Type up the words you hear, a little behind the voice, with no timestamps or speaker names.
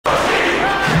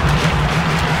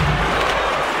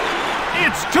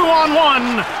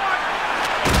2-on-1.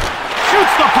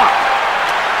 Shoots the puck.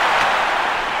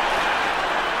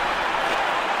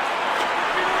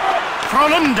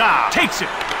 Frolunda takes it.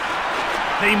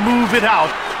 They move it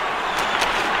out.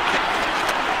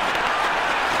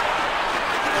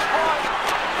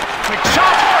 Quick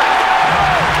shot.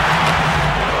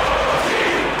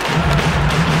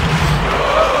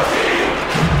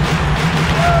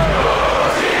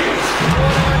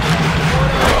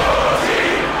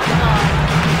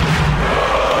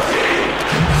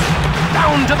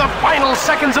 Down to the final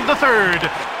seconds of the third.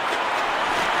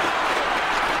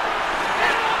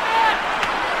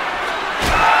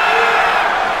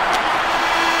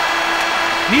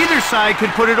 Neither side could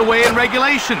put it away in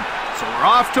regulation, so we're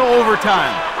off to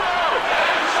overtime.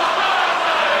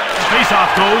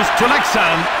 Face-off goes to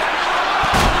Lexan.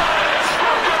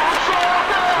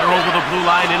 They're over the blue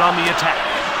line and on the attack.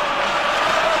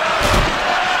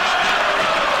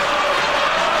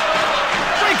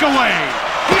 Breakaway!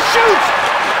 He shoots!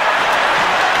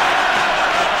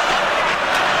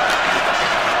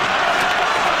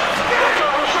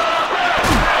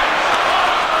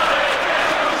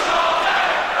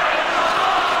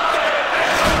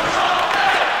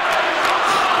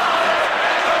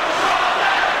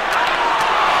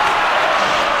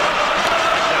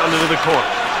 Into the corner.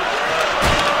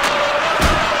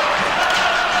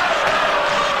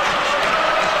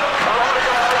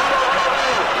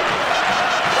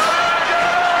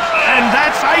 And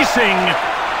that's icing.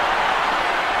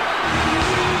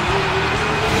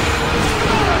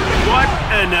 What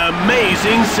an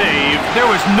amazing save. There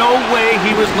was no way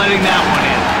he was letting that one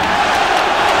in.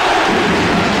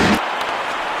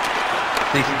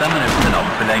 Sista minuten av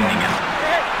förlängningen.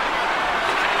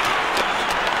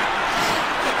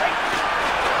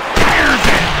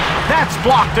 That's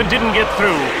blocked and didn't get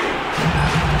through.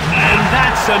 And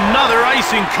that's another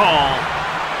icing call.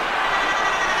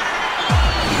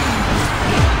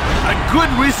 A good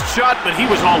wrist shot, but he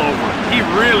was all over it. He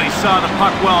really saw the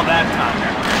puck well that time.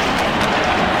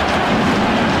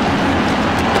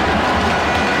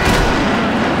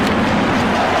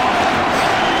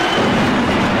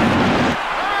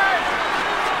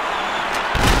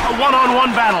 A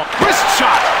one-on-one battle. Wrist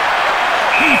shot.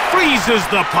 He freezes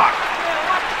the puck.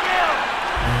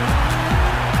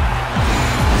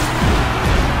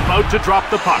 About to drop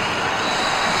the puck.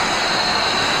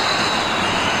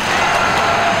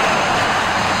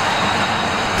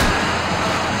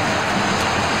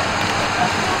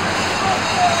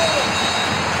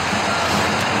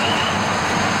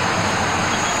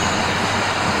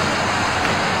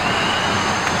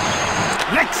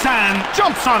 Lexan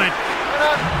jumps on it.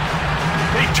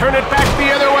 They turn it back the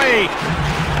other way.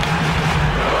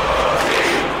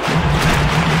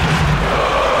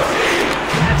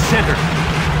 At center.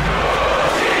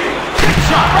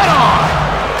 Shot right on!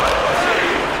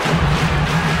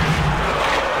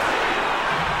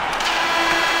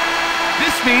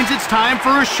 This means it's time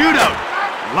for a shootout.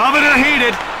 Love it or hate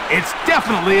it, it's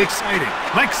definitely exciting.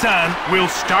 Lexan will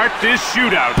start this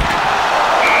shootout.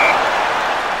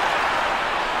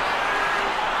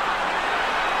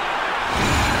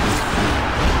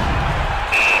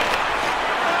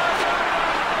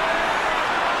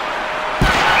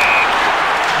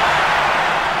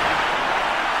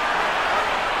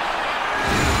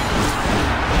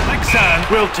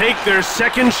 Will take their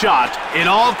second shot. It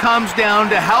all comes down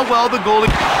to how well the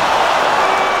goalie...